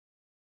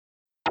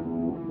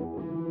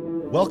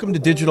Welcome to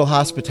Digital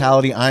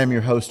Hospitality. I am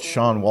your host,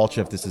 Sean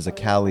Walchef. This is a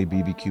Cali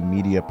BBQ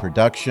Media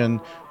production.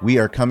 We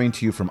are coming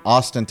to you from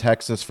Austin,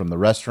 Texas, from the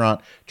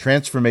Restaurant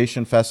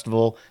Transformation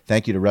Festival.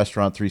 Thank you to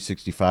Restaurant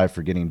 365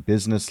 for getting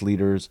business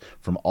leaders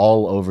from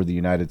all over the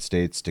United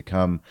States to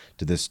come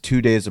to this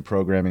 2 days of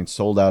programming,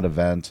 sold-out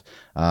event,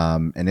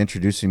 and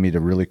introducing me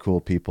to really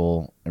cool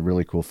people and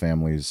really cool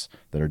families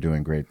that are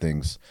doing great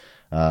things.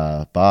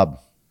 Bob,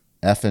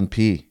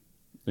 F&P.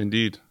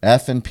 Indeed.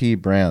 F&P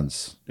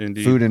brands.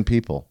 Indeed. Food and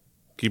people.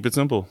 Keep it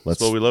simple.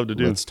 That's what we love to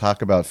do. Let's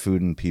talk about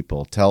food and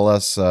people. Tell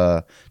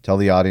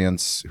the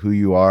audience who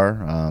you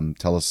are.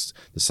 Tell us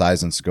the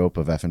size and scope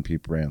of F&P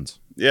brands.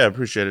 Yeah,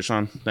 appreciate it,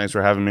 Sean. Thanks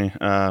for having me.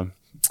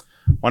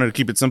 Wanted to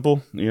keep it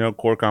simple.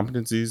 Core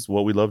competencies,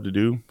 what we love to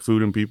do,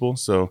 food and people.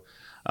 So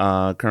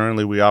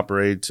currently we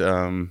operate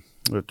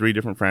with 3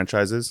 different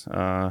franchises. 2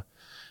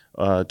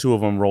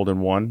 of them rolled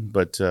in one,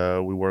 but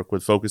we work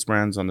with Focus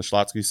Brands on the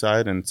Schlotsky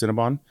side and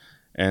Cinnabon.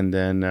 And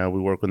then we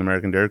work with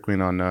American Dairy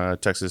Queen on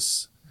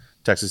Texas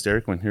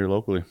Dairy Queen here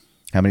locally.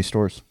 How many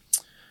stores?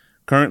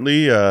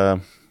 Currently,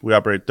 we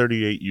operate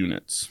 38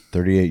 units.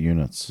 38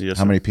 units. Yes,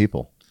 How sir. many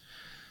people?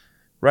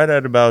 Right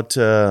at about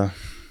a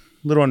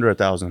little under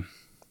 1,000.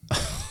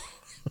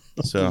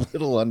 So A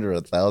little under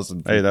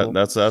 1,000 people. Hey,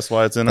 that's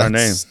why it's in our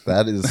name.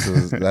 That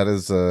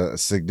is a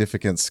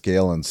significant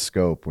scale and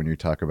scope when you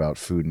talk about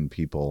food and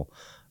people.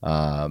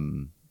 How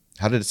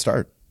did it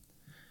start?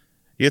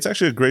 Yeah, it's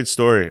actually a great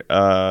story.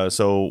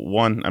 So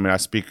one, I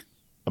speak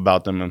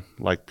about them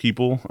like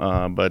people,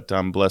 but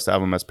I'm blessed to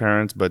have them as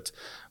parents. But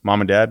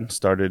mom and dad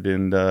started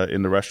in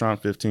the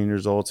restaurant, 15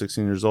 years old,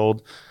 16 years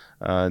old.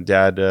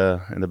 Dad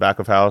in the back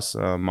of house,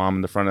 mom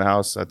in the front of the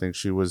house. I think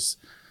she was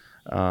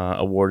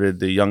awarded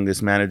the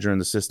youngest manager in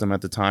the system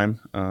at the time.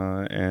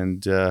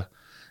 And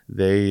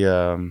they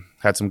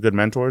had some good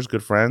mentors,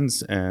 good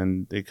friends,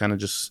 and they kind of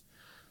just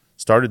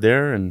started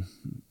there. And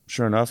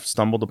sure enough,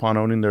 stumbled upon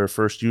owning their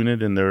first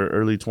unit in their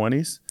early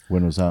 20s.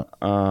 When was that?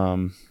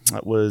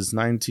 That was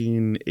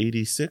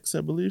 1986,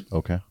 I believe.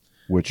 Okay.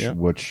 Which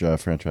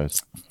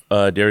franchise?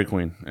 Dairy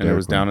Queen. And Dairy it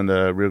was Queen. down in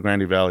the Rio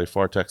Grande Valley,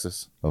 far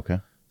Texas. Okay.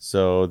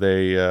 So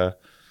they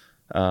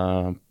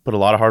put a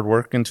lot of hard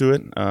work into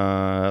it,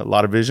 a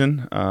lot of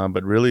vision,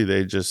 but really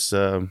they just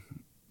kind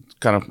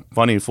of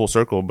funny full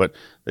circle, but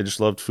they just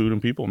loved food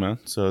and people, man.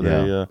 So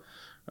they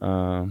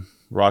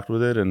rocked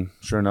with it, and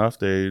sure enough,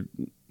 they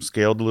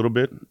scaled a little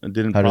bit. How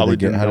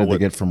did they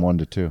get from 1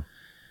 to 2?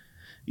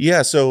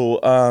 Yeah, so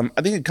I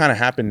think it kind of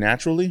happened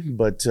naturally,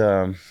 but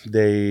their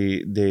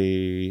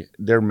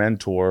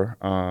mentor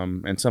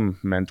and some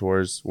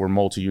mentors were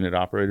multi-unit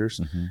operators,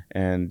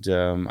 and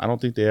I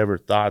don't think they ever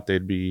thought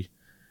they'd be,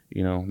 they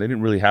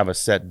didn't really have a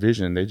set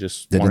vision. They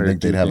just They didn't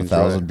think they'd have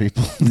 1,000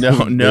 people. No,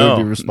 They would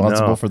be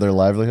responsible for their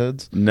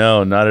livelihoods.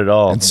 No, not at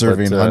all. And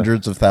serving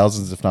hundreds of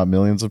thousands, if not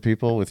millions, of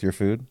people with your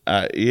food.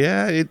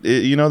 Yeah,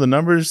 the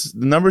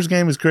numbers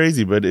game is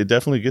crazy, but it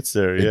definitely gets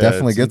there. It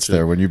definitely gets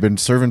there when you've been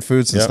serving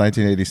food since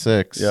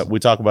 1986. Yeah, we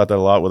talk about that a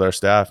lot with our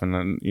staff, and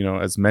then,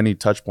 as many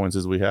touch points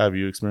as we have,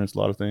 you experience a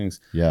lot of things.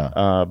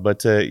 Yeah.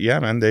 But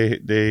man,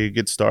 they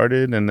get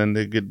started and then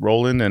they get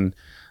rolling, and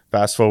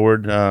fast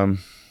forward,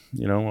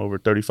 over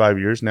 35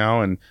 years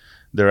now, and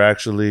they're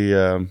actually,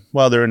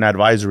 they're in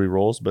advisory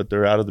roles, but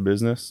they're out of the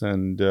business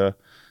and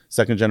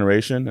second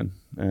generation,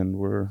 and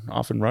we're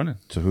off and running.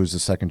 So who's the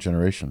second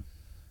generation?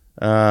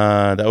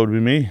 That would be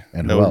me.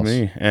 And that who would else?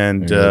 be me.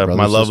 And Brothers,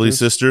 my lovely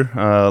sisters? sister,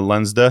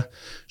 Lenzda,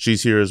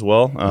 she's here as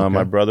well. Okay.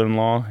 My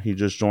brother-in-law, he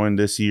just joined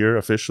this year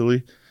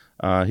officially.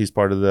 He's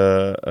part of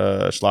the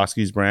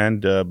Schlotsky's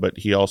brand, but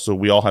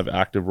we all have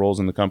active roles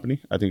in the company.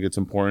 I think it's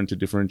important to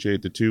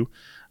differentiate the two.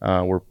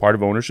 We're part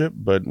of ownership,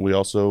 but we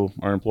also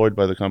are employed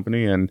by the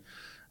company and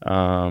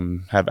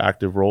have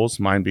active roles,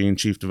 mine being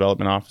Chief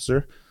Development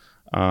Officer.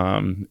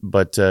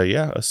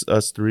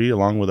 Us 3,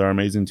 along with our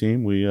amazing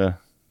team, we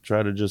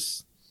try to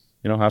just,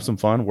 have some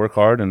fun, work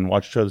hard, and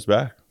watch each other's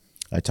back.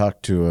 I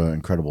talked to an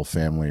incredible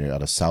family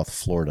out of South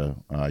Florida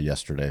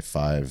yesterday,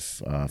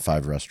 five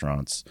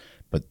restaurants,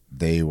 but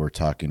they were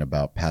talking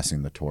about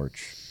passing the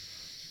torch.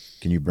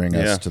 Can you bring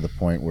us to the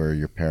point where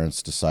your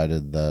parents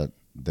decided that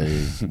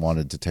they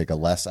wanted to take a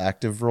less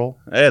active role?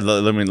 Hey,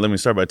 let me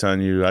start by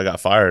telling you I got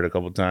fired a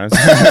couple of times.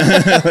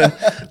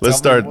 Let's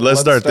start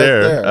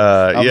there.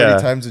 How many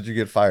times did you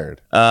get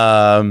fired?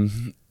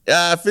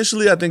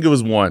 Officially, I think it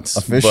was once.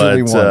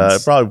 Officially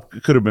once. It probably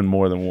could have been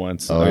more than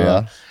once. Oh,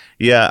 yeah?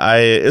 Yeah,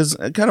 it's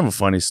kind of a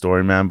funny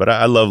story, man, but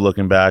I love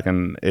looking back,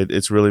 and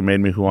it's really made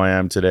me who I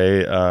am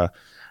today.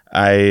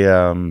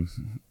 I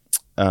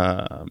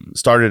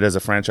started as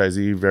a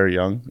franchisee very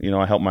young.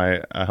 I helped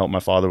my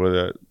father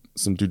with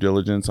some due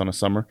diligence on a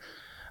summer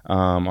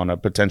on a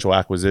potential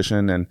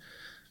acquisition, and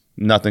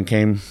nothing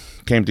came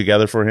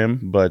together for him,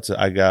 but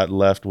I got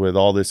left with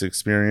all this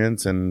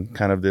experience and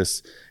kind of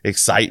this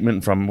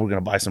excitement from we're going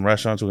to buy some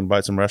restaurants.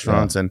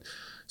 Yeah. And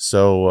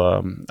so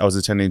I was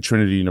attending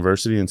Trinity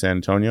University in San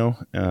Antonio,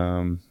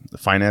 the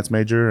finance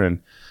major,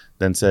 and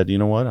then said, you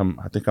know what,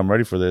 I think I'm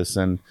ready for this.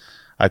 And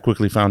I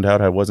quickly found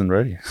out I wasn't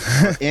ready.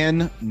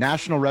 In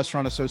National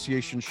Restaurant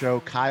Association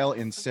show, Kyle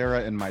and Sarah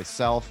and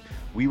myself,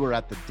 we were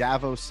at the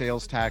Davos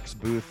sales tax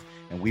booth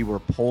and we were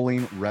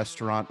polling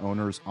restaurant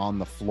owners on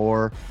the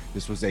floor.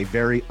 This was a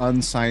very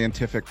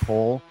unscientific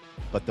poll,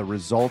 but the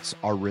results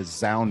are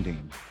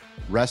resounding.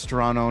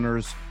 Restaurant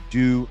owners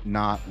do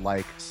not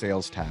like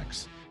sales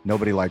tax.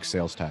 Nobody likes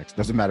sales tax.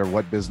 Doesn't matter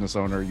what business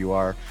owner you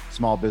are,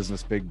 small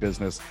business, big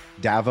business.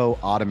 Davo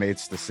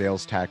automates the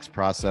sales tax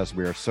process.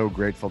 We are so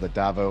grateful that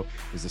Davo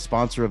is the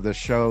sponsor of this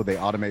show. They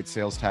automate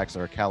sales tax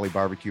at our Cali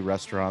barbecue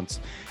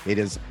restaurants. It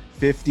is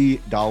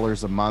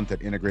 $50 a month.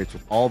 It integrates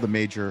with all the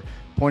major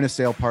point of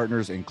sale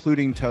partners,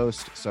 including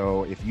Toast.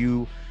 So if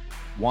you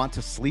want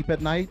to sleep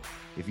at night,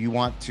 if you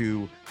want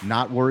to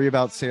not worry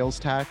about sales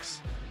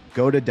tax,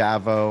 go to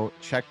Davo,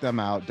 check them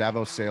out,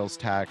 Davo Sales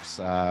Tax.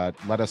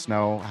 Let us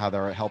know how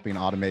they're helping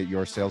automate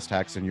your sales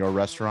tax in your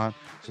restaurant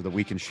so that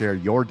we can share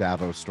your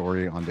Davo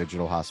story on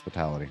digital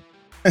hospitality.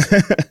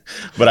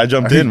 But I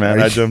jumped in, man.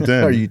 I jumped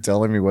in. Are you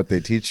telling me what they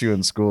teach you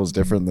in school is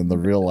different than the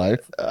real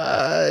life?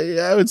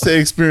 Yeah, I would say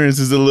experience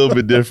is a little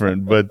bit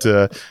different, but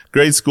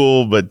great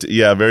school, but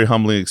yeah, very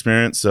humbling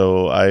experience.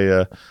 So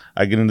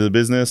I get into the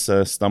business,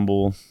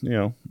 stumble,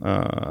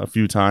 a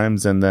few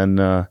times, and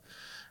then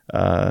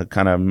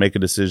kind of make a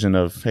decision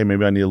of, hey,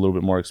 maybe I need a little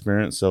bit more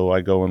experience. So I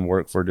go and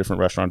work for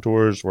different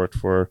restaurateurs, worked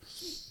for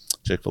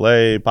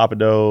Chick-fil-A, Papa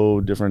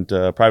Dough, different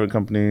private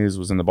companies,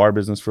 was in the bar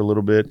business for a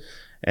little bit,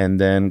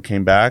 and then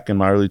came back in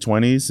my early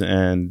 20s.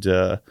 And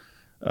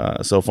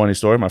so funny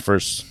story, my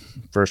first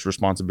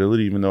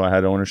responsibility, even though I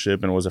had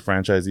ownership and was a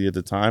franchisee at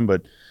the time,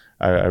 but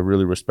I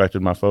really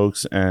respected my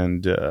folks.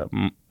 And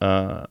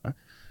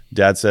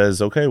Dad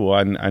says, okay, well,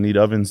 I need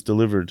ovens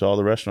delivered to all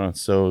the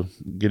restaurants. So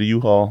get a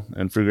U-Haul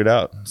and figure it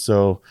out.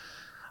 So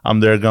I'm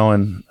there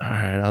going, all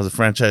right, I was a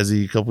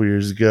franchisee a couple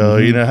years ago.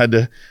 Mm-hmm. I had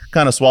to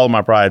kind of swallow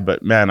my pride,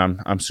 but man,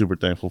 I'm super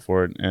thankful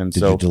for it. And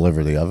did you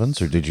deliver the ovens,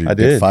 or did you get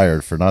did.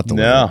 fired for not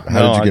delivering? No,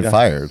 How did you get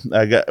fired?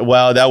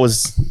 Well, that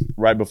was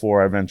right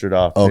before I ventured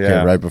off. Okay,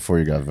 yeah. right before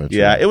you got ventured.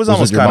 Yeah, it was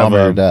almost your kind mom of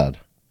or your dad.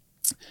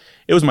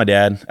 It was my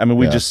dad. I mean,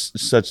 we just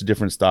such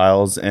different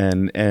styles,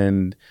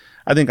 and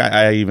I think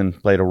I even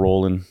played a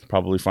role in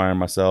probably firing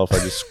myself. I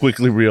just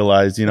quickly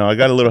realized, I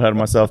got a little ahead of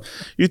myself.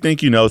 You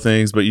think you know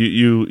things, but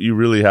you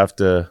really have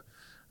to.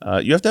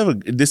 You have to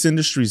have this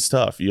industry's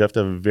tough. You have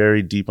to have a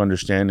very deep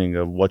understanding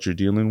of what you're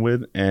dealing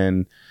with,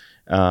 and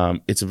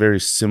it's a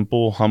very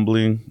simple,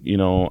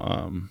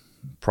 humbling,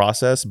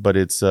 process. But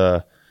it's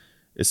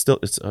still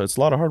a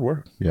lot of hard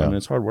work. Yeah, I mean,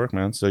 it's hard work,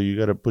 man. So you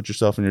got to put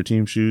yourself in your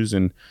team's shoes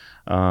and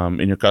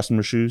in your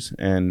customer shoes,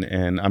 and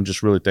I'm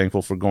just really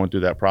thankful for going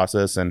through that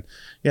process. And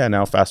yeah,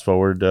 now fast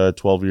forward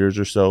 12 years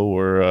or so,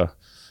 we're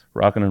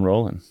rocking and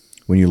rolling.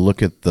 When you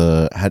look at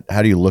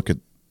how do you look at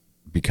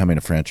becoming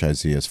a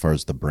franchisee as far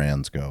as the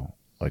brands go?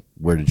 Like,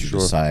 where did you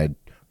decide?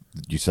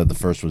 You said the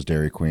first was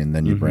Dairy Queen,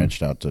 then you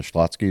branched out to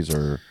Schlotzsky's,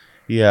 or?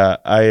 Yeah,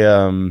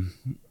 I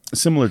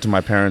similar to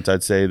my parents,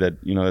 I'd say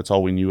that that's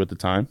all we knew at the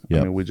time.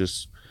 Yep. I mean,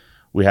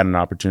 we had an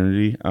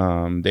opportunity.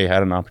 They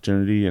had an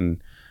opportunity,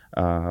 and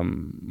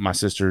my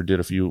sister did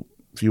a few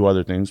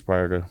other things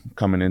prior to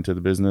coming into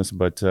the business.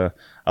 But I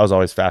was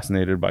always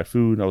fascinated by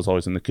food. I was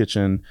always in the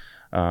kitchen.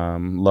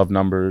 Loved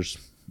numbers.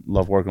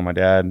 Loved working with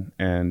my dad,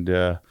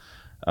 and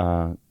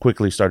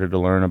quickly started to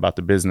learn about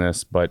the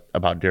business, but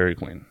about Dairy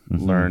Queen.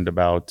 Learned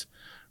about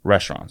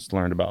restaurants.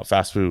 Learned about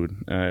fast food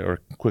or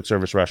quick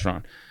service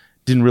restaurant.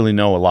 Didn't really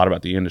know a lot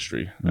about the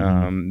industry.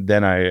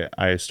 Then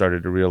I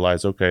started to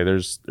realize, okay,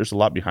 there's a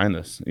lot behind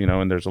this,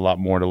 and there's a lot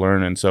more to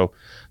learn. And so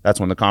that's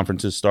when the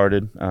conferences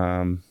started.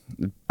 I've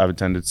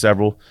attended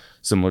several,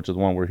 similar to the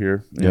one we're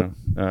here,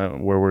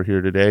 where we're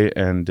here today.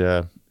 And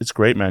it's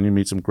great, man. You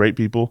meet some great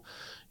people.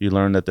 You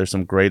learn that there's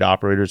some great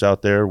operators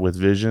out there with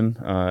vision.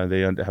 They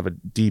have a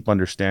deep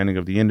understanding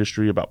of the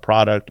industry, about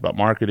product, about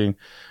marketing,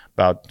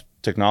 about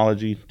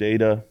technology,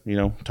 data,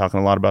 talking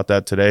a lot about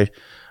that today.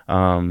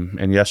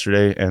 And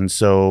yesterday. And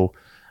so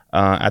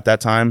at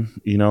that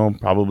time,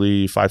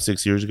 probably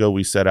 5-6 years ago,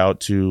 we set out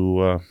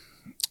to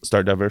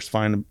start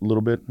diversifying a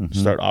little bit,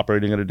 start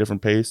operating at a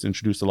different pace,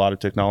 introduce a lot of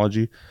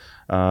technology,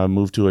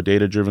 move to a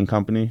data-driven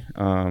company,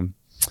 and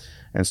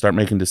start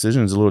making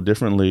decisions a little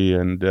differently.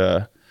 And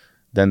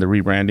then the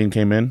rebranding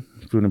came in,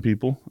 Food and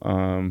People.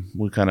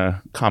 We kind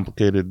of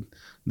complicated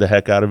the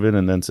heck out of it,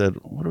 and then said,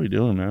 what are we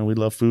doing, man? We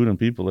love food and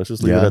people. Let's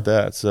just leave it at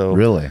that. So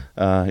really,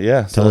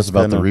 yeah. Tell us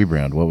about the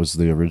rebrand. What was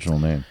the original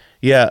name?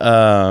 Yeah,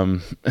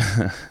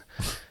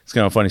 it's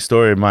kind of a funny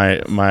story. My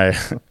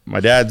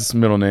dad's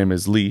middle name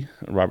is Lee,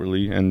 Robert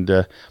Lee, and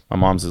my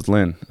mom's is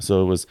Lynn.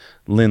 So it was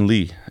Lynn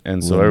Lee,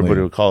 and so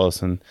everybody would call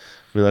us and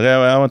be like,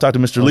 I want to talk to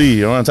Mr.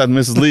 Lee. I want to talk to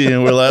Mrs. Lee,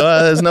 and we're like,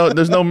 there's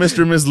no Mr.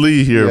 and Miss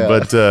Lee here,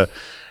 but.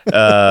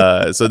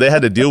 So they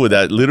had to deal with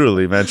that,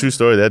 literally, man. True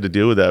story. They had to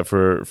deal with that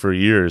for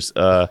years.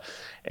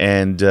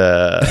 And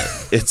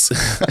it's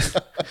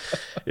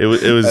it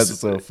was That's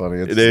so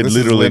funny. They this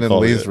literally is Lynn and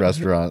called Lee's it.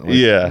 restaurant.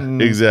 Yeah,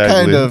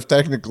 exactly. Kind of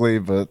technically,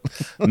 but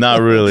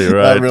not really,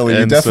 right? not really.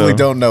 You definitely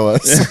don't know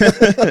us.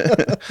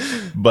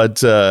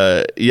 But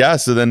yeah,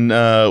 so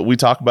then we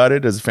talk about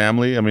it as a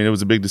family. I mean, it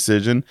was a big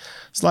decision,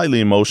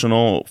 slightly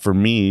emotional for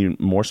me,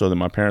 more so than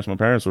my parents. My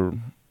parents were,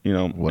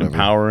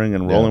 empowering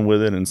and rolling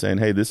with it and saying,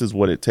 hey, this is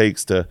what it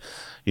takes to,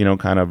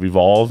 kind of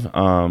evolve.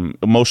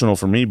 Emotional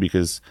for me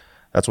because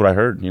that's what I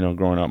heard,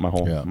 growing up my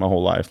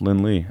whole life,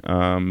 Lynn Lee.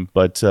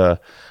 But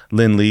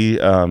Lynn Lee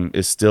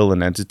is still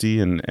an entity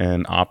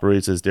and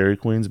operates as Dairy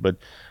Queens, but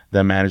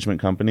the management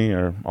company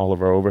or all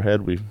of our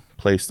overhead we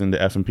placed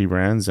into F&P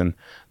Brands, and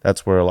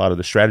that's where a lot of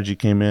the strategy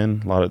came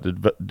in, a lot of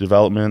the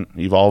development,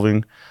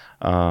 evolving,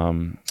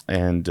 and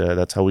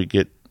that's how we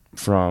get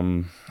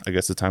from, I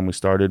guess, the time we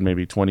started,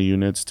 maybe 20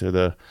 units to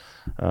the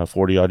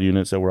 40 odd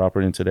units that we're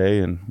operating today,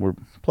 and we're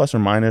plus or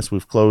minus.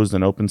 We've closed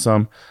and opened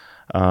some.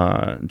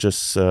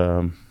 Just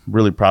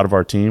really proud of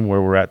our team,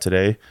 where we're at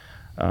today.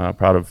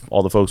 Proud of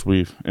all the folks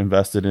we've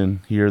invested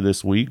in here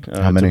this week.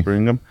 How many? To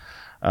bring them.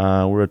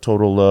 We're a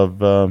total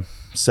of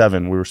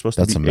 7. We were supposed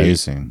to be 8. That's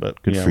amazing.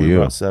 But good for we're you.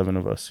 About 7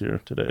 of us here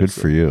today. Good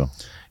for you.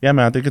 Yeah,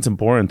 man. I think it's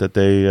important that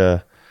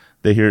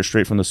they hear it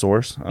straight from the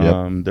source.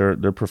 Yep.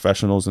 They're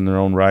professionals in their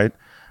own right,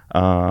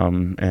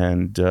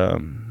 and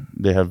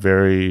they have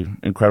very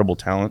incredible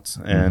talents.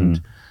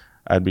 And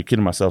I'd be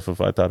kidding myself if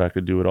I thought I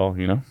could do it all,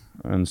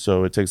 And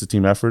so it takes a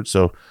team effort.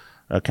 So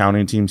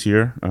accounting teams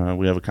here,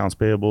 we have accounts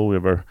payable, we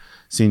have our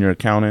senior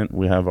accountant,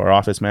 we have our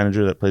office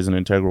manager that plays an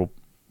integral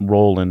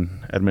role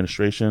in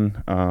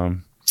administration,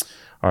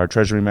 our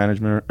treasury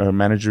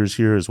managers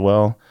here as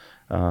well,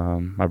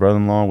 my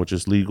brother-in-law, which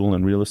is legal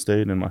and real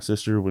estate, and my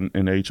sister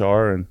in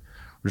HR. And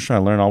we're just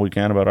trying to learn all we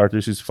can about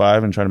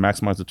R365 and try to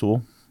maximize the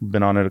tool.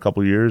 Been on it a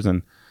couple of years.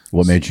 And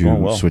what made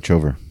you switch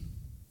over?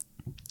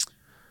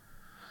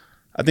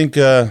 I think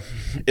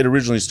it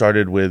originally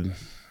started with,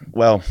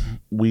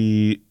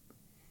 we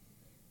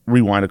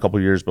rewind a couple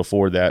of years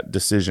before that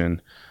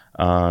decision.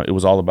 It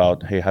was all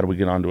about, hey, how do we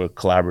get onto a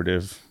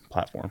collaborative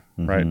platform,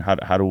 right?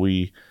 How do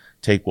we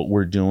take what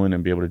we're doing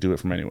and be able to do it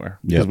from anywhere?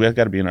 Because we have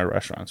got to be in our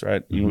restaurants,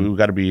 right? We've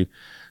got to be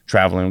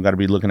traveling. We've got to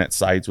be looking at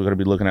sites. We've got to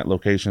be looking at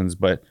locations,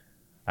 but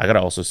I got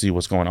to also see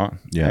what's going on.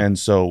 Yeah. And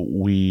so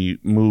we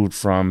moved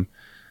from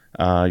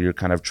your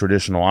kind of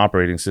traditional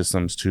operating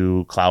systems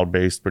to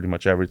cloud-based, pretty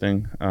much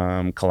everything.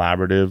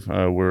 Collaborative.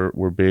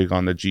 We're big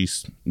on the G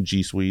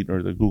Suite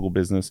or the Google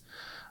business.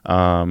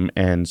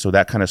 And so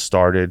that kind of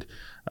started.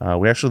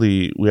 We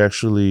actually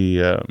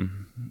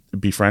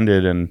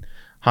befriended and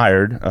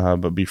hired,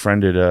 but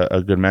befriended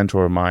a good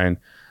mentor of mine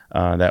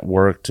that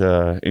worked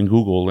in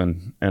Google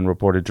and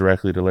reported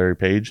directly to Larry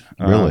Page.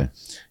 Really?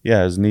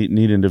 Yeah, he's a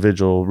neat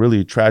individual.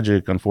 Really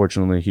tragic.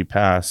 Unfortunately, he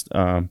passed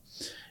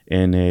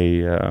in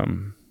a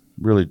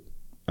really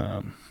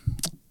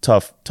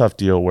tough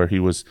deal where he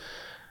was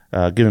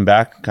giving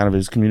back kind of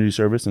his community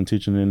service and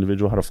teaching the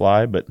individual how to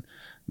fly, but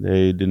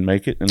they didn't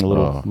make it in a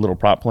little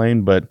prop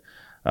plane. But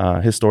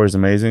his story is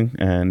amazing,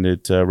 and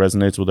it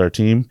resonates with our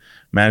team.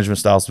 Management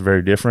styles are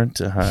very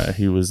different.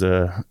 He was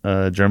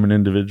a German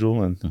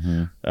individual,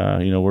 and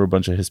we're a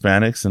bunch of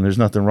Hispanics, and there's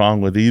nothing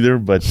wrong with either,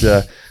 but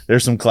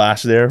there's some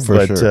clash there.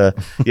 Sure.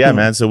 Yeah,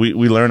 man. So we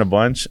learn a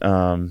bunch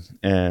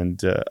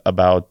and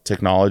about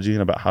technology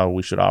and about how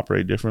we should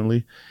operate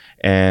differently.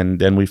 And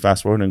then we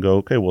fast forward and go,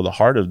 okay, well, the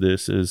heart of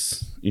this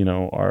is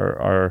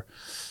our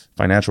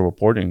financial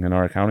reporting and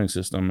our accounting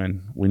system,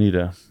 and we need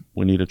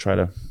to try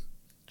to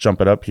jump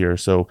it up here.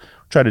 So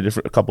tried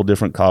a couple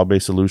different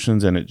cloud-based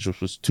solutions, and it just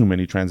was too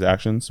many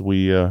transactions.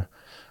 We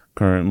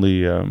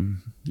currently,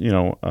 we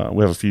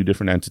have a few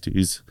different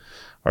entities.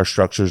 Our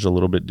structure's a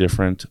little bit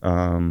different.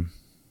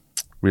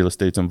 Real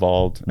estate's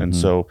involved, and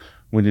so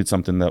we need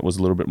something that was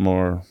a little bit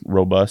more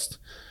robust.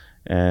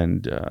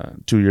 And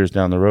 2 years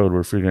down the road,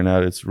 we're figuring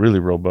out it's really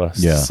robust.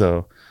 Yeah.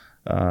 So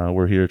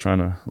we're here trying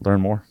to learn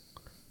more.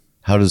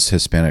 How does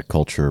Hispanic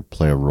culture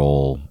play a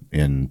role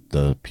in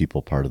the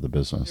people part of the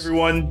business? Hey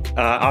everyone,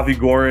 Avi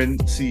Gorin,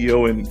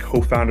 CEO and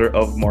co-founder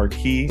of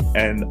Marquee,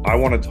 and I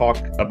want to talk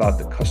about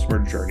the customer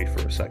journey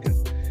for a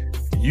second.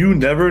 You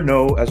never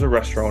know as a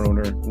restaurant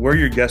owner where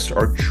your guests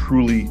are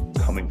truly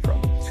coming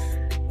from.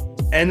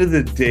 End of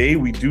the day,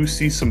 we do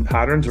see some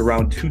patterns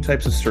around 2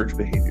 types of search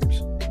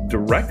behaviors: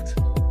 direct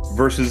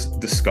versus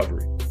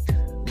discovery.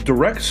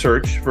 Direct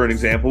search, for an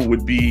example,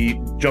 would be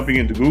jumping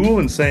into Google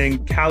and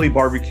saying Cali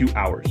barbecue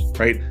hours,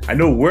 right? I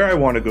know where I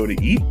want to go to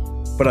eat,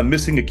 but I'm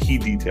missing a key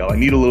detail. I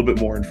need a little bit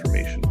more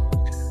information.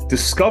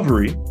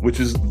 Discovery, which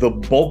is the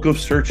bulk of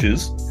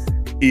searches,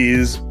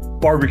 is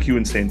barbecue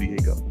in San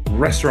Diego,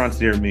 restaurants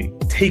near me,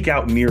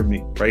 takeout near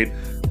me, right?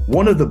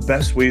 One of the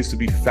best ways to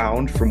be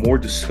found for more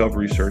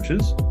discovery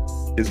searches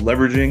is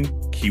leveraging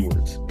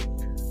keywords.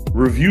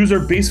 Reviews are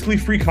basically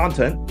free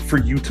content for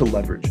you to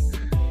leverage.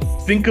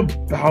 Think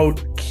about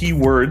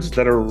keywords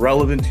that are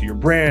relevant to your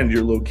brand,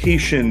 your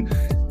location,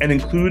 and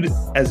include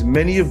as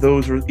many of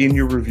those in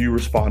your review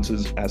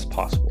responses as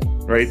possible,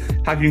 right?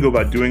 How can you go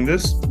about doing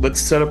this? Let's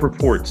set up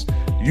reports.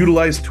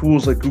 Utilize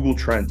tools like Google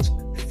Trends.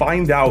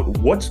 Find out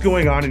what's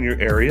going on in your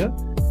area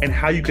and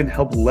how you can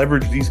help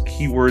leverage these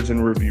keywords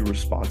and review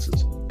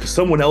responses, because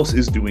someone else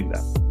is doing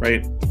that,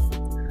 right?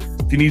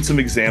 If you need some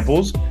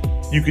examples,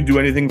 you could do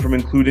anything from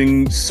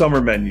including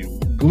summer menu,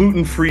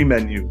 gluten-free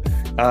menu,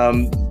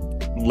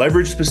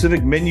 leverage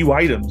specific menu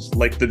items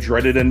like the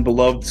dreaded and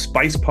beloved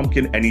spice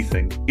pumpkin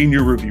anything in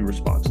your review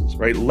responses,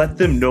 right? Let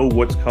them know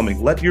what's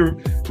coming. Let your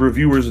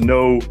reviewers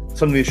know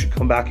something they should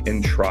come back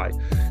and try.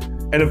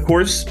 And of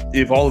course,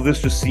 if all of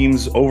this just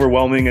seems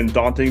overwhelming and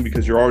daunting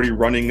because you're already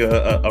running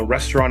a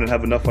restaurant and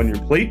have enough on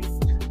your plate,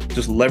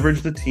 just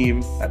leverage the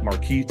team at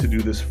Marquee to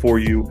do this for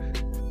you.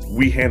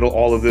 We handle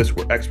all of this.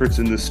 We're experts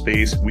in this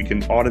space. We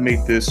can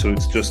automate this so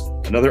it's just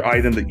another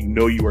item that you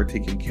know you are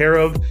taking care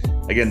of.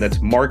 Again, that's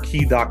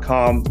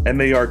marquee.com,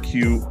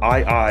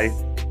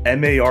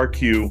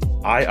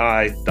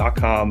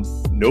 marquii.com.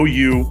 Know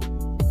you.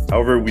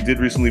 However, we did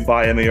recently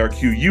buy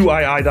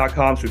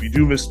marquii.com, so if you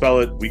do misspell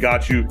it, we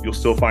got you. You'll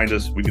still find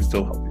us. We can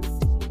still help you.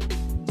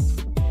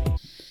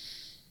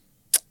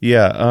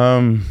 Yeah,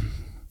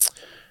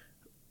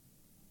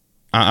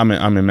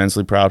 I'm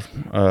immensely proud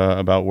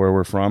about where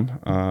we're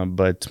from,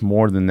 but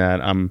more than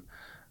that, I'm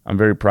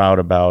very proud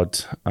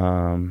about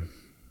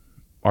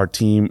our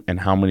team and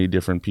how many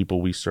different people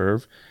we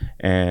serve,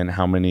 and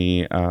how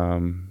many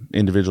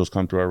individuals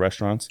come to our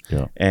restaurants,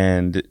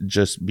 and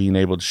just being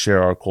able to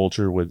share our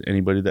culture with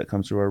anybody that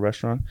comes to our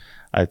restaurant,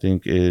 I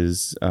think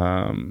is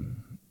kind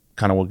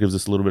of what gives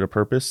us a little bit of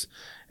purpose.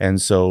 And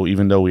so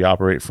even though we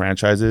operate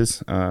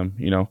franchises, down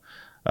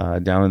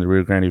in the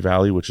Rio Grande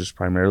Valley, which is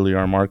primarily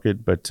our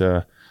market, but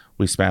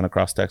we span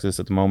across Texas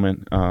at the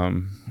moment.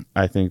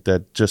 I think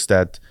that just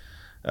the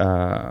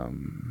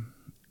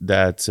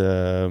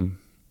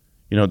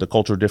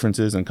cultural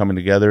differences and coming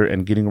together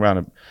and getting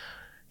around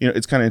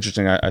it's kind of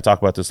interesting. I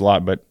talk about this a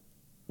lot, but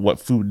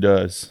what food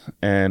does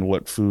and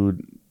what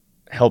food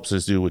helps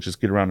us do, which is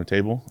get around the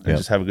table and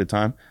just have a good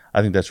time.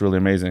 I think that's really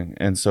amazing.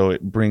 And so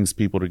it brings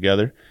people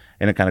together,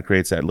 and it kind of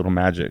creates that little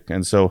magic.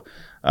 And so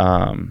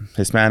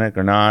Hispanic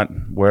or not,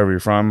 wherever you're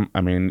from,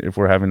 I mean, if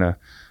we're having a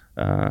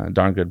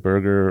darn good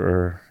burger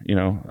or,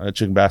 a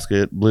chicken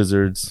basket,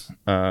 blizzards,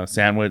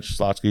 sandwich,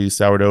 Slotsky,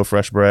 sourdough,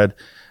 fresh bread,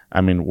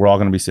 I mean, we're all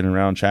going to be sitting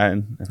around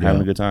chatting and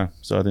having a good time.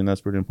 So I think that's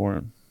pretty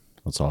important.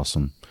 That's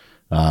awesome.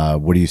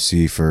 What do you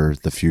see for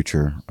the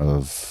future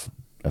of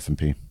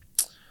F&P?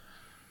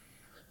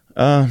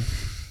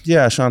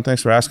 Yeah, Sean,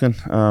 thanks for asking.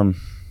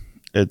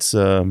 It's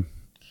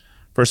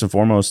first and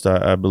foremost,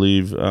 I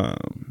believe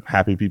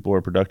happy people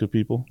are productive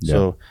people. Yeah.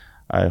 So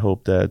I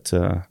hope that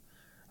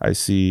I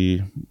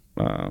see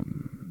a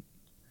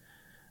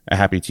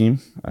happy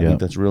team. I think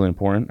that's really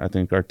important. I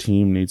think our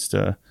team needs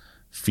to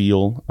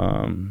feel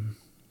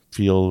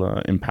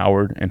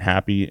empowered and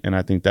happy, and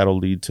I think that'll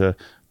lead to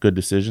good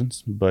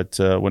decisions. But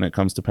when it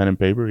comes to pen and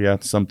paper,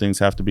 some things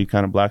have to be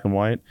kind of black and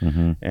white.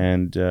 Mm-hmm.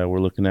 And we're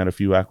looking at a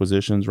few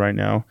acquisitions right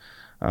now.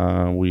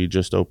 We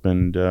just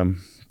opened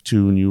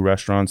 2 new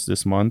restaurants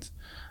this month,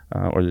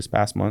 or this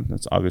past month.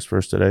 That's August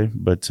 1st today.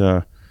 But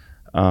so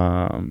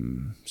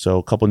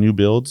a couple new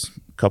builds,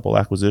 a couple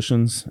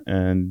acquisitions,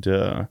 and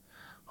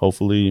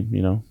hopefully,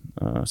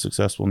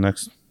 successful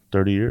next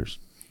 30 years.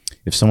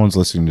 If someone's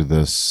listening to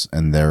this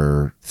and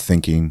they're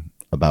thinking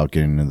about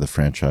getting into the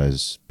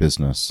franchise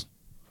business,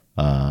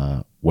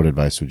 what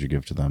advice would you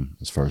give to them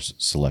as far as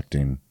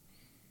selecting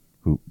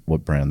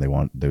what brand they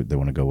want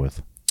to go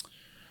with?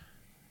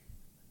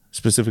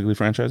 Specifically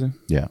franchising?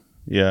 Yeah.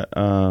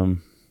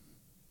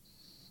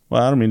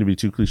 Well, I don't mean to be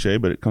too cliche,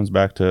 but it comes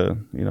back to,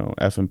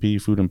 F&P,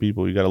 food and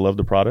people. You got to love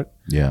the product.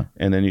 Yeah.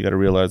 And then you got to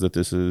realize that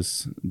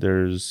there's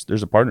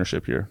a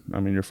partnership here. I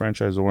mean, your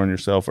franchisor and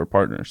yourself are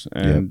partners,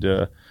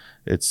 and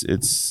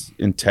it's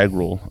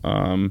integral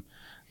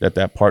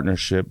that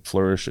partnership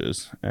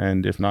flourishes.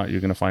 And if not,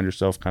 you're going to find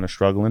yourself kind of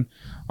struggling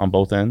on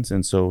both ends.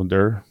 And so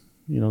they're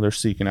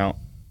seeking out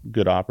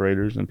good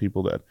operators and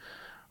people that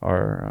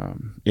are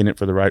in it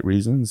for the right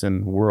reasons.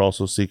 And we're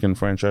also seeking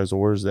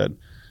franchisors that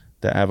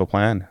have a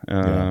plan.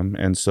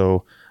 And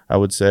so I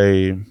would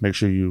say make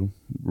sure you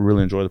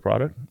really enjoy the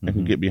product and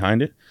can get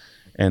behind it.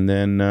 And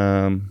then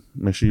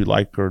make sure you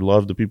like or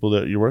love the people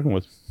that you're working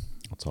with.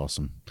 That's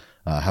awesome.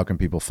 How can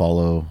people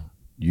follow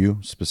you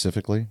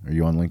specifically? Are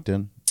you on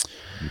LinkedIn?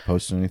 You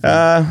posting anything?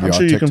 I'm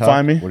sure you can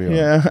find me. What are you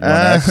on?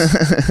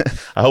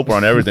 I hope we're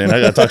on everything.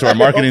 I got to talk to our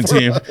marketing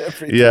team.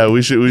 Yeah,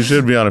 we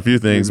should be on a few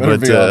things,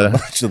 but a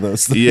bunch of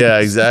those things. Yeah,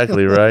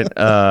 exactly right.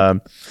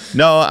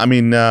 No, I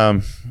mean,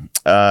 I'm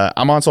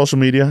on social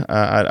media.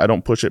 I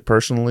don't push it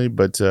personally,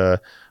 but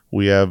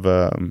we have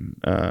a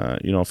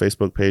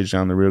Facebook page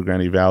down the Rio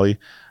Grande Valley.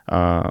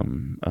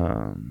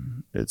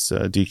 It's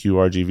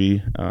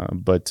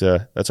DQRGV, but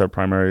that's our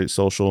primary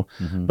social.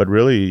 But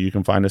really, you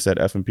can find us at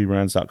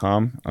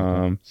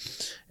fmpbrands.com,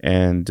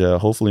 and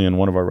hopefully in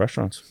one of our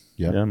restaurants.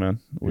 Yeah, man.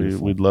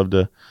 We'd love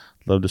to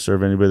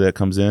serve anybody that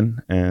comes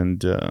in,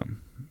 and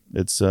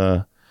it's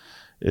a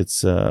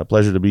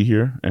pleasure to be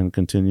here and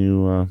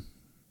continue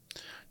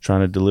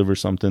trying to deliver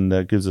something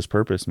that gives us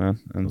purpose, man.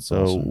 And that's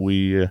so awesome.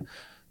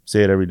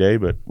 say it every day,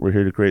 but we're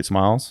here to create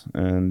smiles,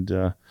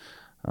 and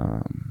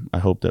I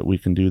hope that we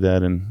can do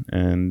that.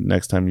 And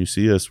next time you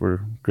see us,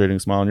 we're creating a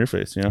smile on your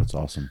face. That's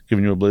awesome.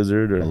 Giving you a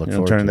blizzard,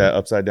 or turning that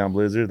upside down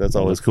blizzard. That's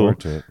always cool.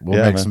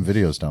 We'll make some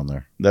videos down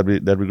there.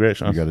 That'd be great,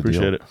 Sean.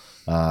 Appreciate it.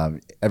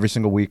 Every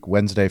single week,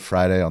 Wednesday,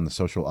 Friday, on the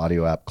social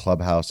audio app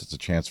Clubhouse, it's a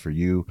chance for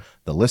you,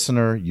 the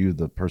listener, you,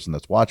 the person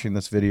that's watching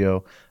this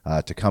video,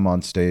 to come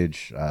on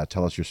stage,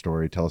 tell us your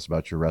story, tell us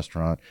about your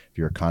restaurant. If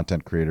you're a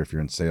content creator, if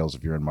you're in sales,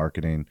 if you're in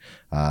marketing,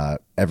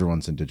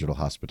 everyone's in digital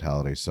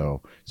hospitality.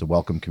 So it's a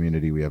welcome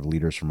community. We have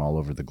leaders from all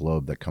over the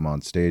globe that come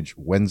on stage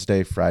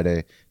Wednesday,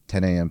 Friday,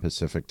 10 a.m.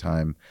 Pacific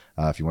time.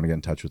 If you want to get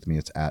in touch with me,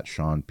 it's at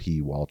Sean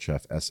P.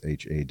 Walchef,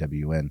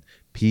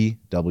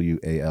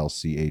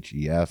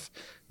 ShawnPWalchef.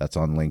 That's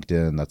on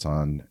LinkedIn. That's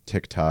on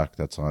TikTok.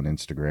 That's on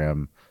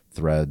Instagram,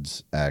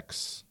 Threads,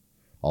 X,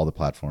 all the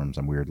platforms.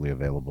 I'm weirdly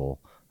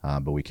available.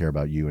 But we care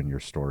about you and your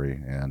story,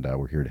 and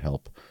we're here to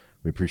help.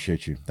 We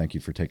appreciate you. Thank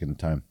you for taking the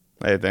time.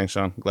 Hey, thanks,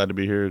 Sean. Glad to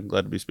be here.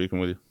 Glad to be speaking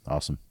with you.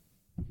 Awesome.